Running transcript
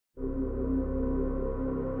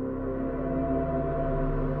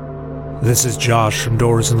This is Josh from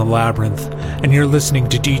Doors in the Labyrinth, and you're listening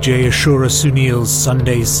to DJ Ashura Sunil's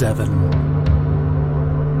Sunday 7.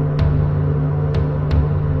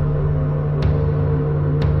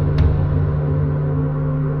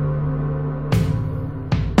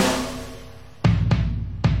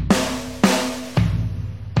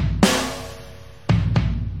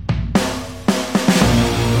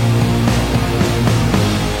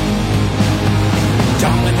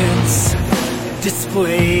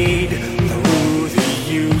 Displayed through the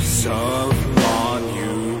use of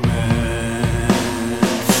monuments,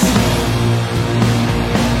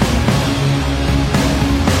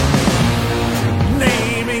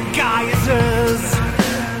 naming geysers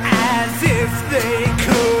as if they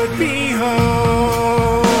could be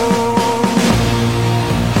home,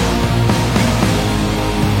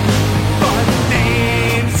 but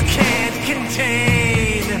names can't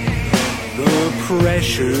contain the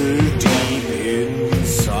pressure deep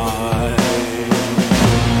inside.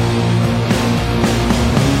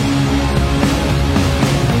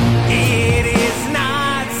 It is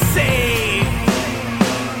not safe.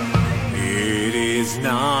 It is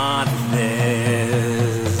not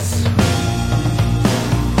theirs.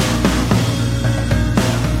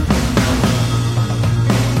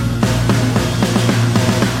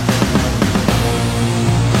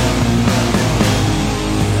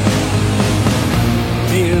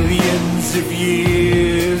 Millions of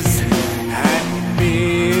years and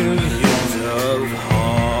millions of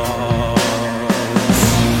hearts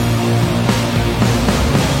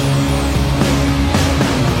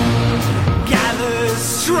gather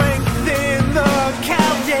strength in the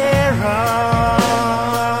caldera.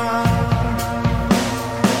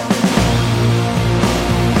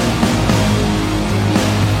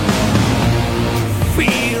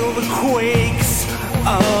 Feel the quakes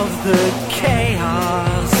of the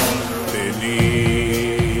chaos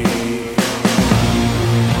beneath.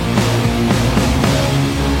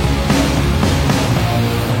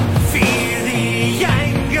 Feel the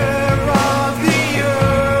anger of the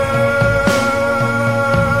earth.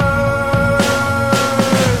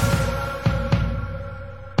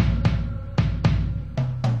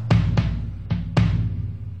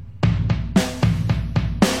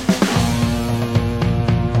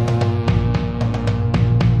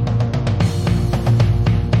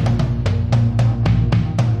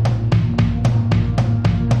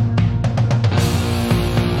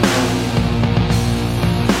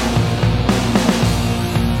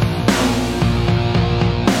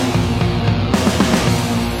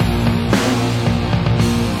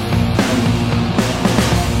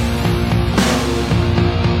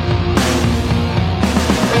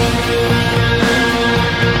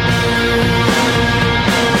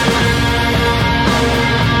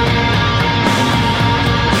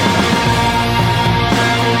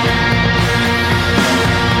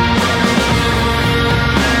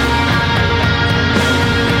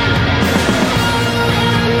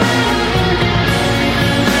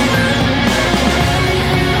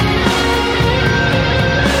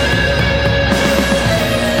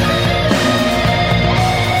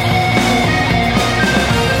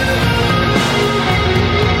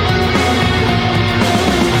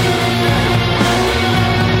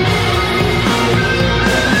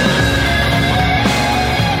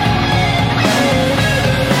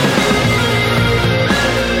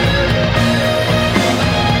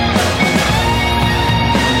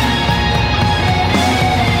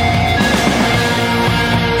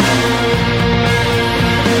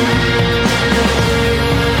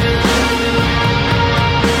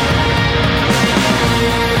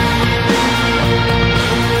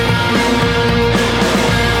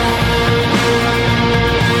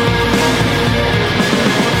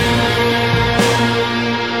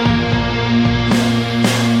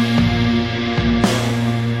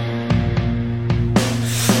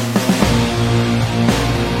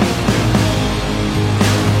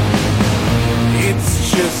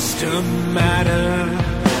 It's just a matter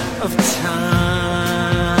of time.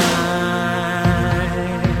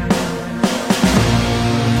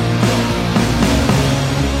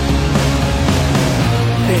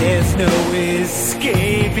 There's no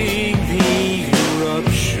escaping the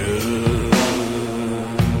eruption.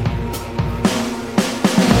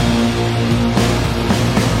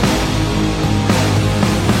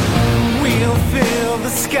 We'll fill the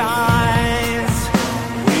skies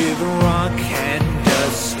with rock and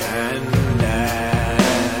dust and ash.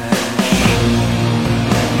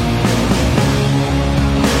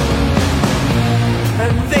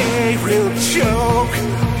 And they will choke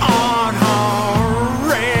on our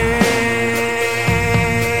rain.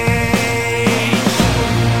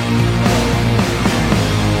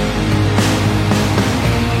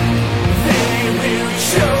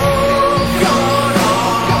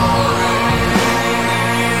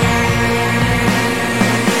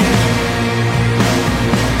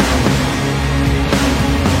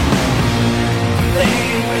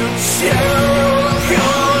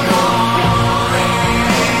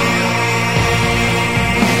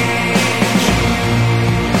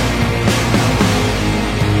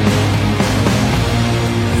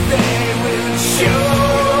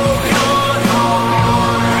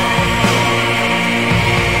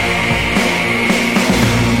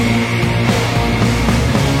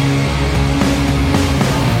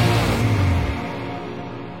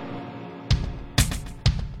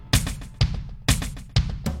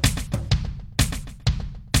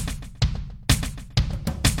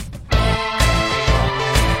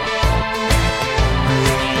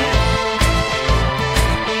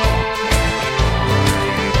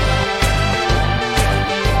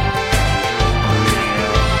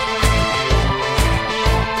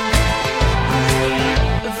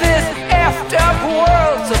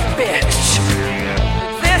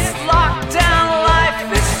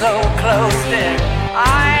 exhausted.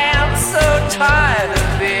 I am so tired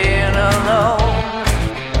of being alone.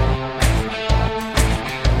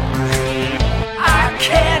 I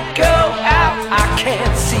can't go out, I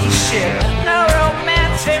can't see shit. No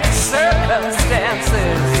romantic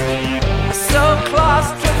circumstances. So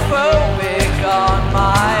claustrophobic on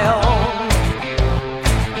my own.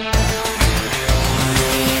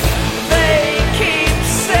 They keep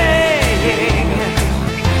saying,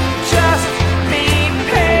 just be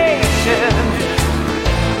patient.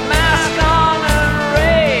 Mask on and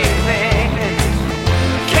raving.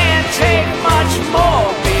 Can't take much more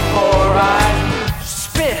before I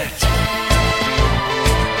spit.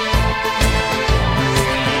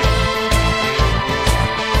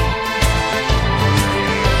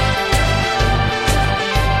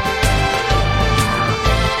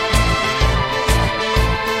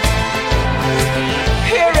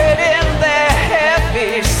 Hear it in their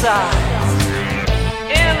heavy sighs,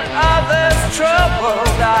 in others'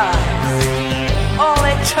 troubled eyes.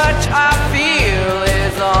 Only touch I feel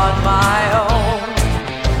is on my own.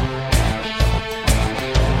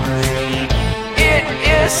 It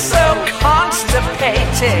is so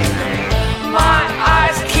constipating. My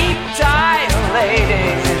eyes keep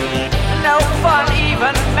dilating. No fun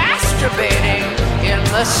even masturbating in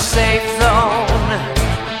the safe zone.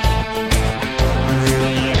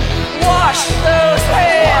 Wash those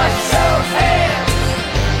hands.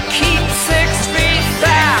 Keep 6 feet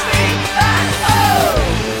back. Oh,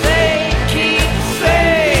 they keep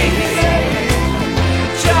saying,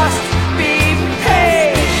 just be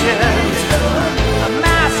patient. A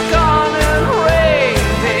mask on and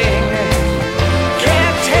raving.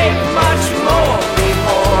 Can't take much more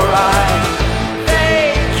before they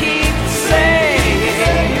keep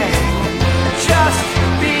saying, just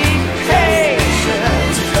be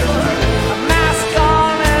patient. A mask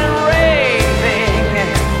on and raving.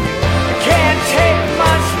 Can't take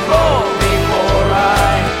much more before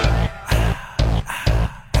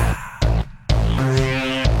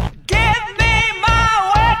give me my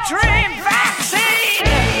wet dream vaccine.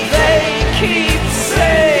 They keep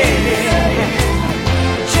saying,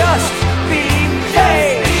 just be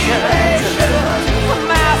patient. A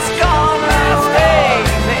mask on and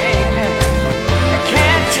raving.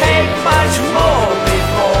 Can't take much more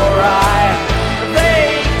before they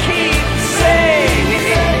keep saying,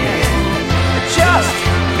 just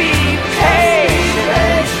be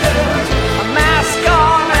patient. A mask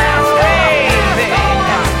on and raving.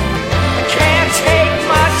 Can't take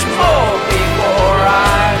much more before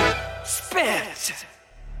I spit.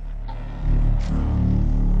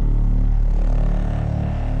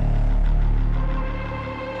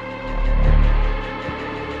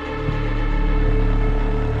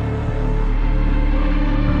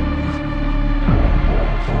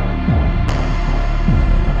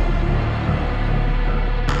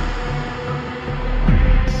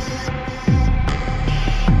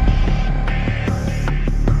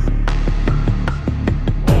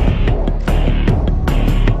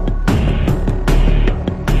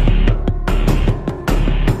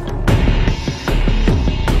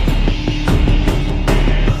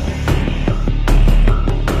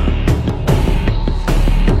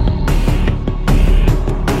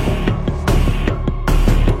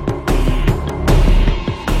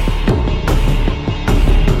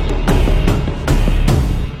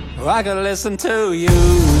 I could listen to you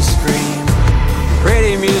scream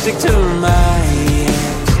pretty music to my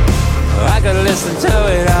ears. I could listen to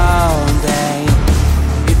it all day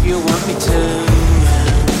if you want me to.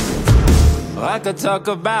 I could talk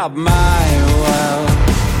about my world,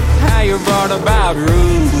 how you brought about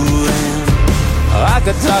ruin. I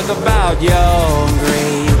could talk about your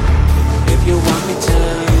grief if you want me to.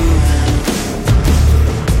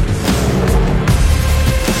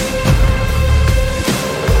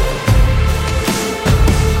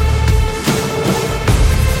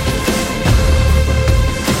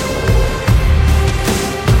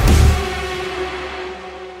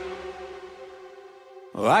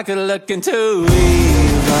 I could look into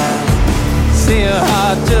evil, see a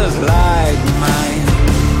heart just like mine.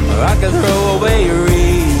 I could throw away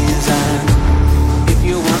reason if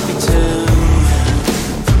you want me to.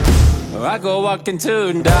 I could walk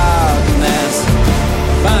into darkness,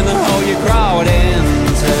 find the hole you crawled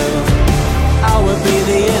into. I would be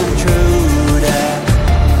the intruder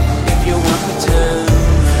if you want me to.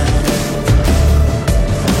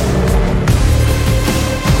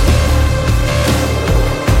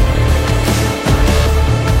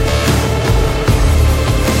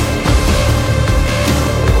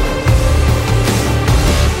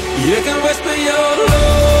 You can whisper your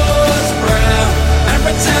Lord's Prayer and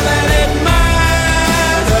pretend that it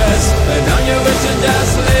matters, but don't you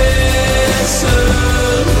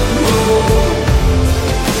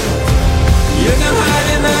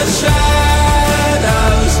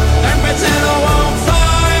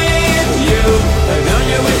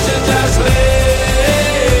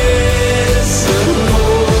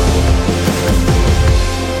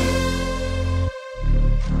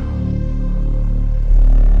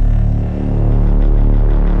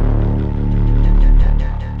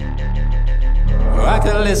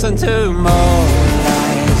could listen to more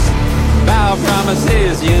lies about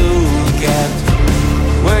promises you kept,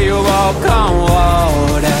 where you walk on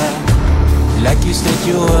water like you said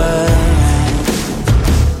you would.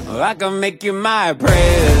 Or I can make you my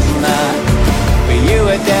prisoner, but you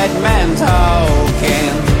a dead man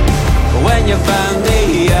talking when you find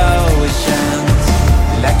the oceans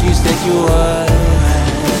like you said you would.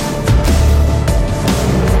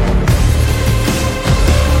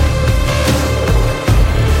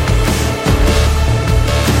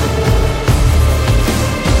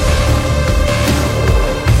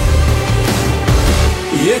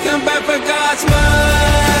 You can beg for God's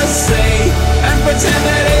mercy and pretend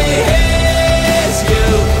that He hears you,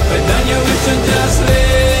 but then you wish to just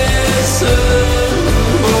listen.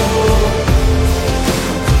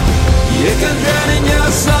 You can drown in your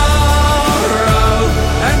sorrow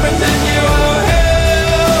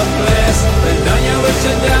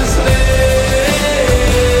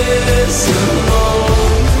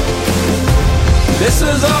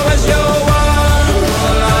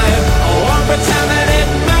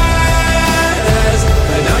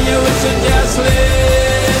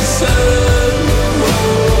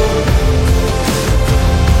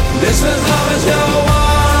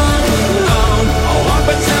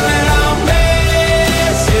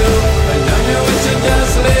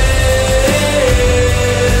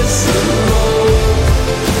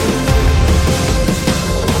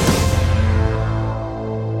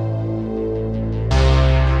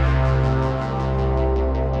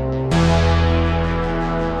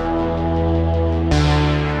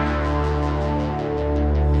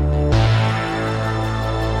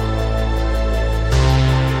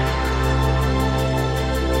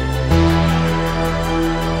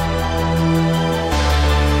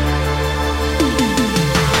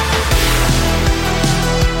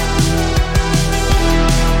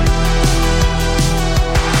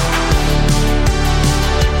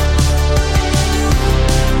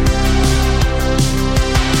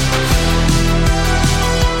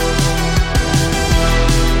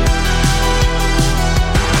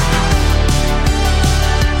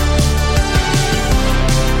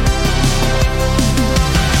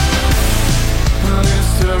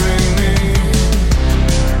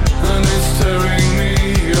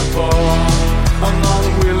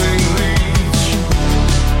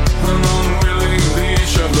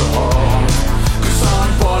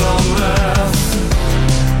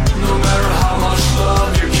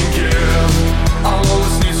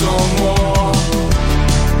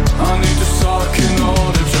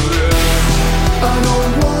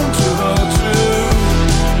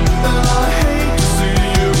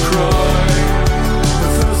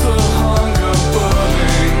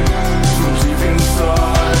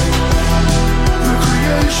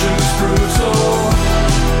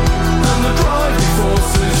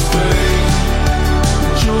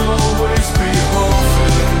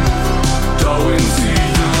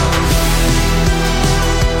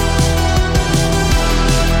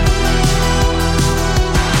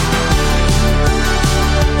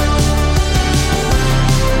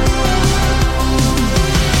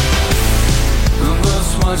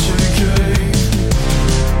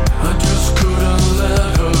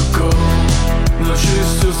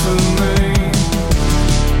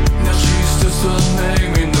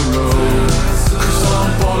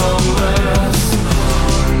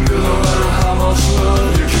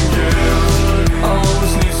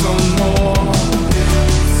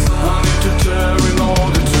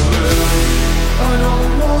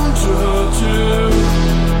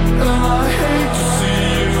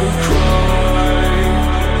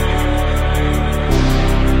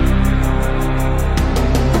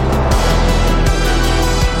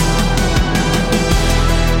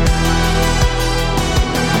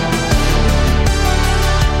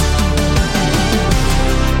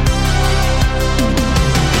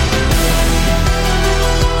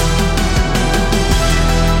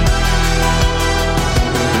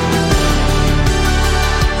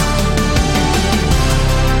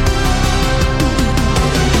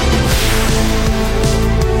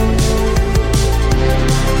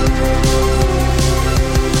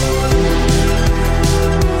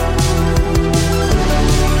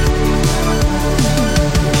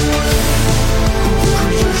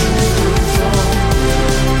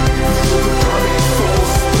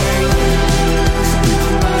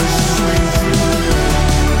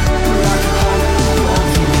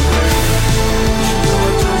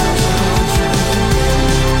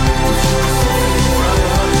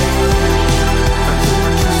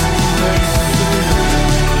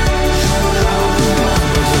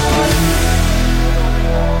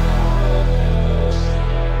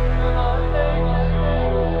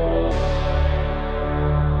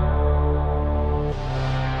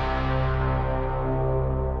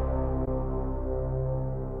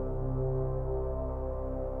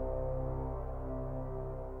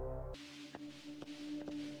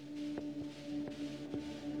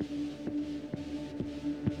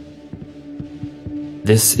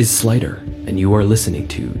This is Slider, and you are listening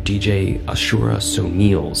to DJ Ashura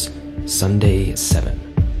Sunil's Sunday 7.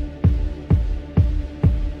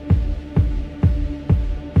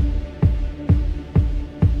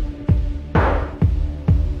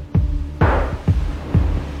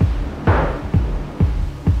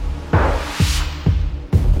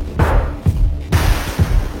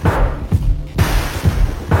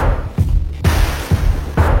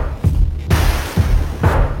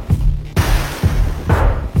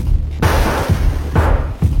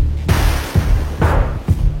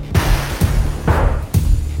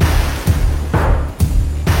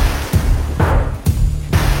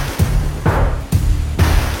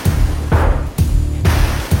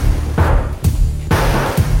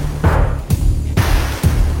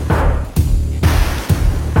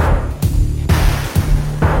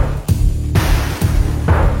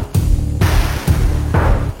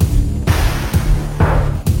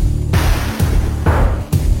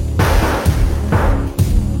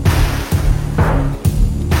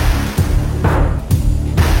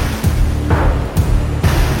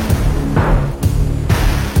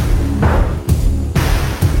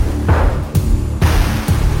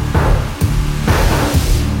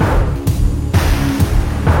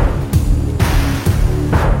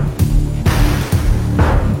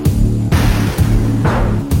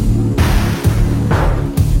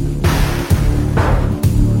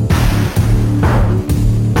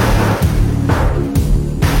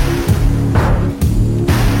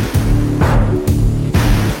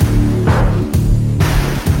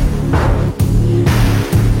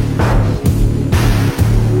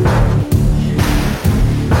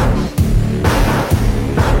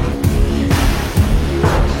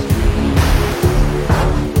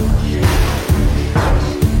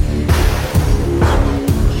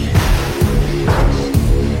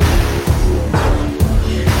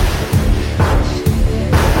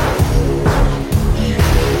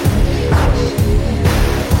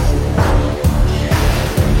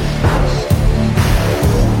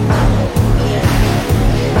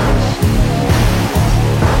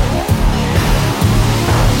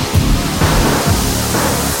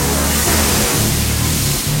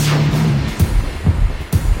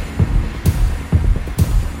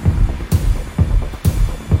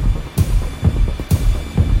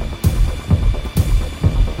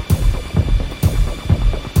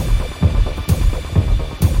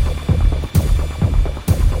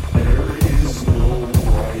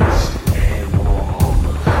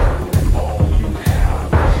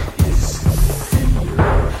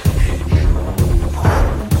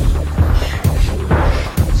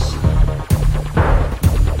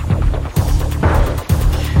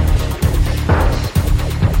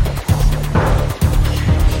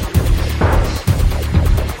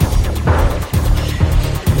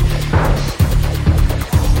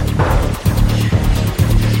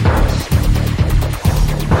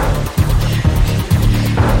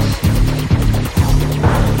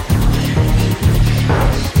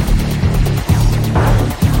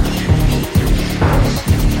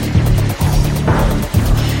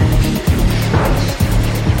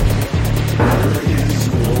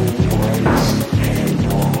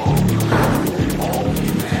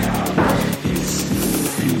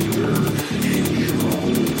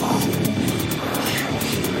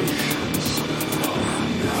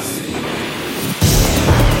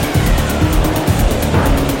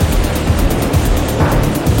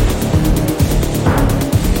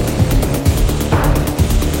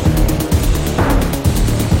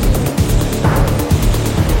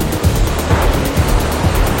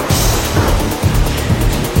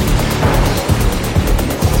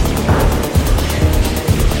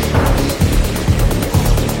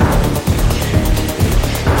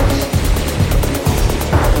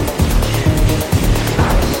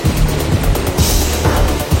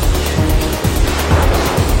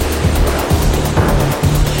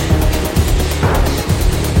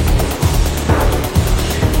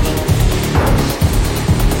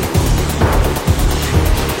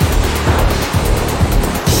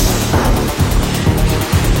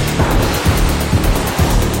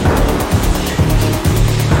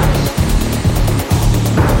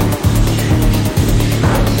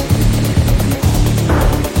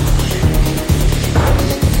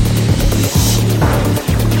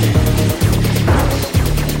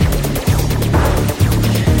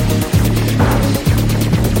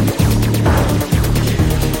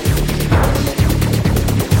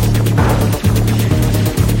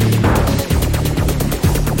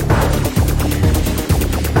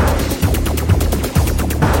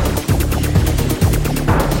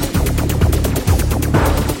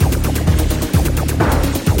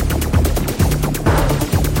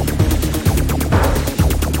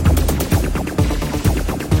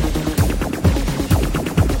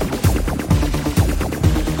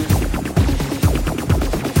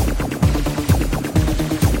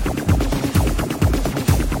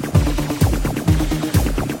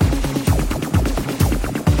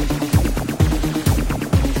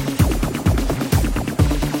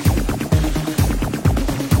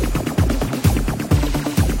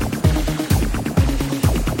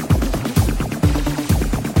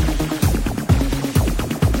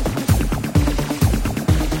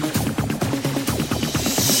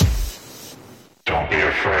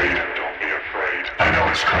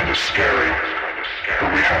 kinda scary,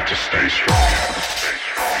 but we have to stay strong.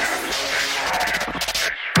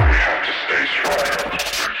 We have to stay strong.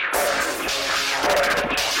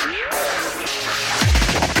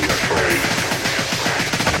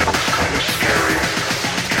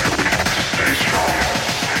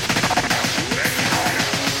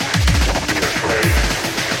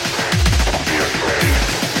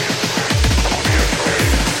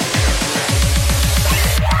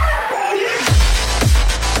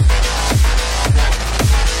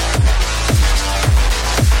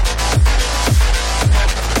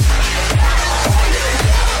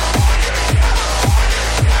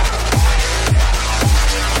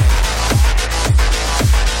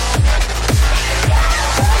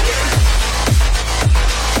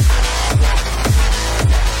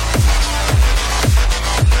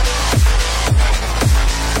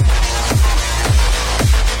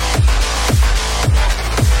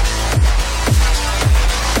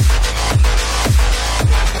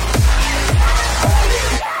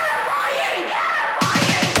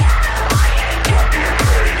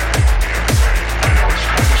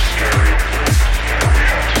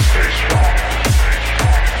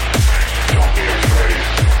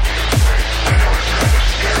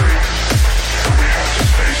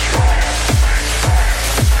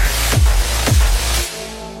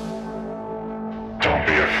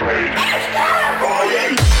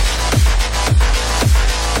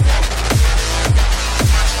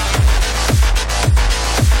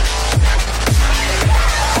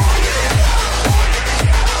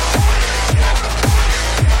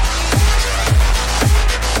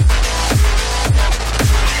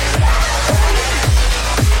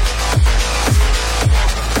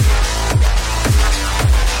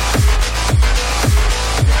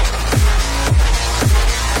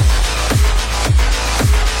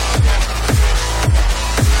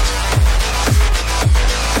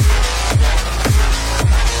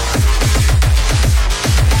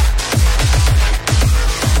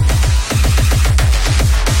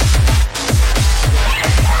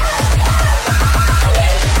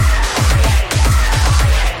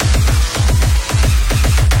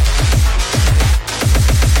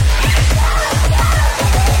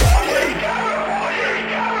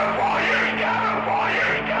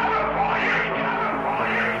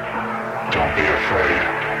 Don't be afraid.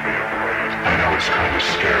 I know it's kinda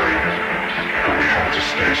scary, but we have to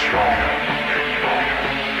stay strong.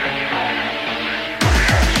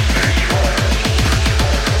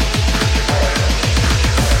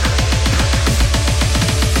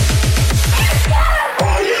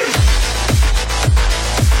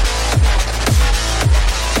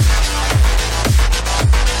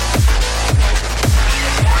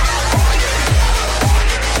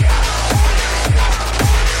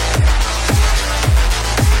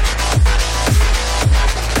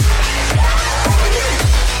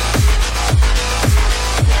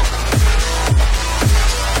 Don't be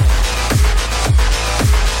afraid.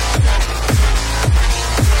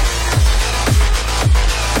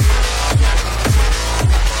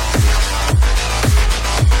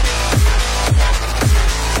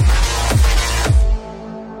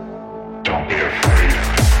 Don't be afraid. Don't be afraid.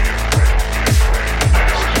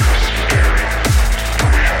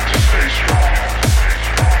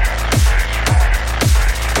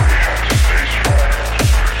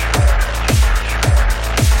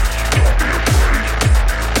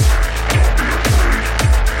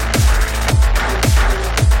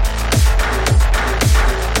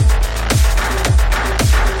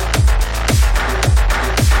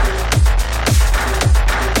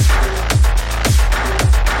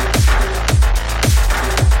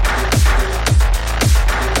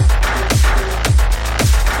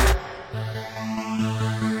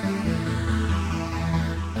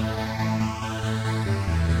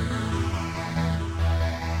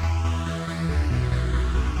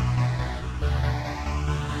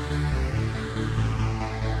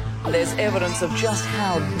 There's evidence of just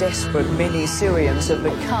how desperate many Syrians have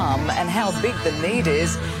become and how big the need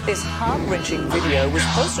is. This heart-wrenching video was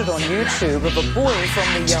posted on YouTube of a boy from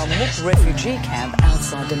the Yarmouk refugee camp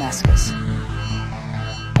outside Damascus.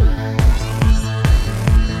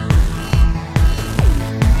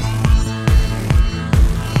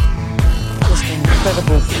 Just an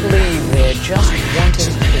incredible plea there, just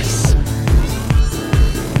wanting peace.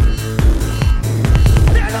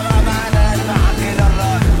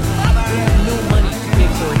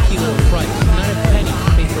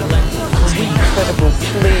 Incredible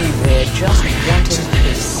plea there, just wanting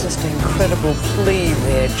peace. Just an incredible plea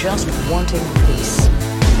there, just wanting peace.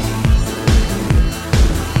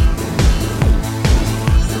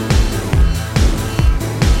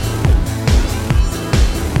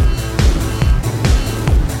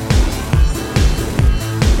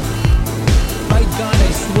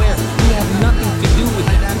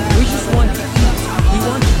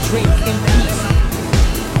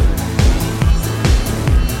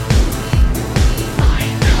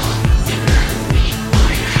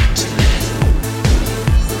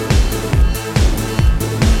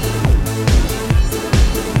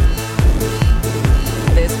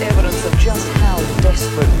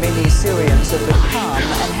 many Syrians have become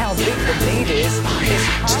and how big the need is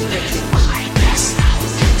heart-wrenching.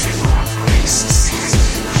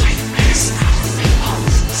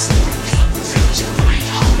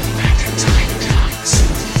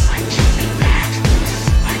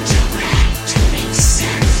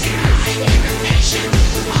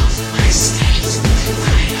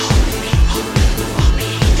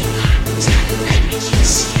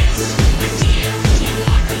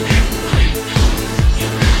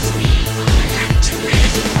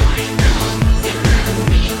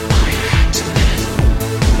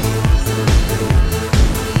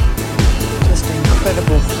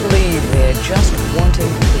 Just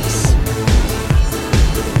wanting peace.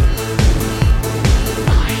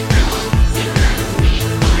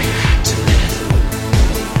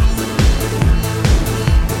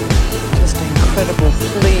 Just an incredible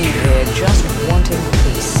plea there, just wanting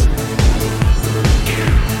peace.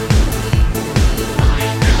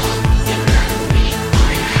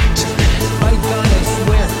 My God, I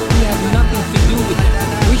swear, we have nothing to do with it.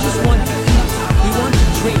 We just want to eat. We want to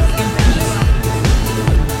drink in peace.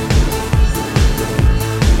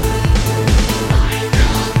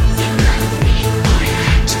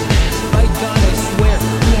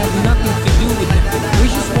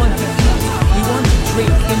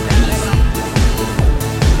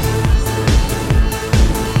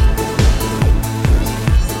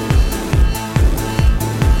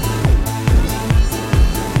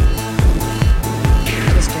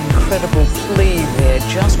 Incredible plea there,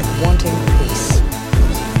 just wanting peace.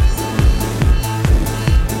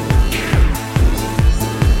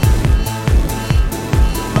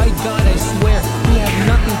 My God, I swear, we have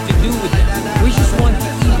nothing to do with it. We just want to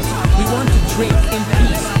eat. We want to drink in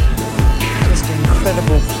peace. Just an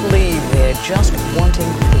incredible plea there, just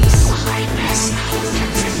wanting peace.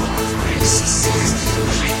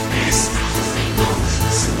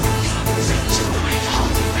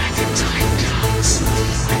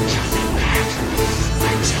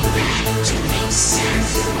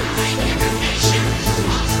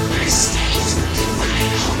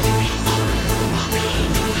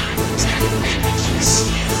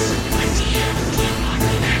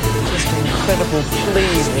 Incredible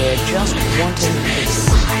plea there, just wanting peace.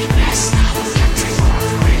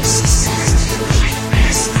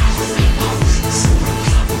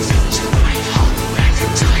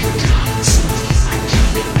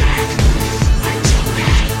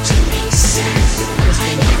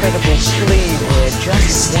 Incredible plea there,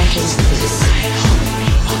 just wanting peace.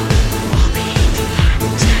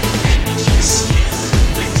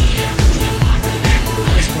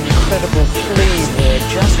 Incredible plea there,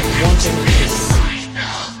 just wanting peace. I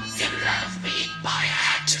know you love me, but I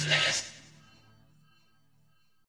had to live.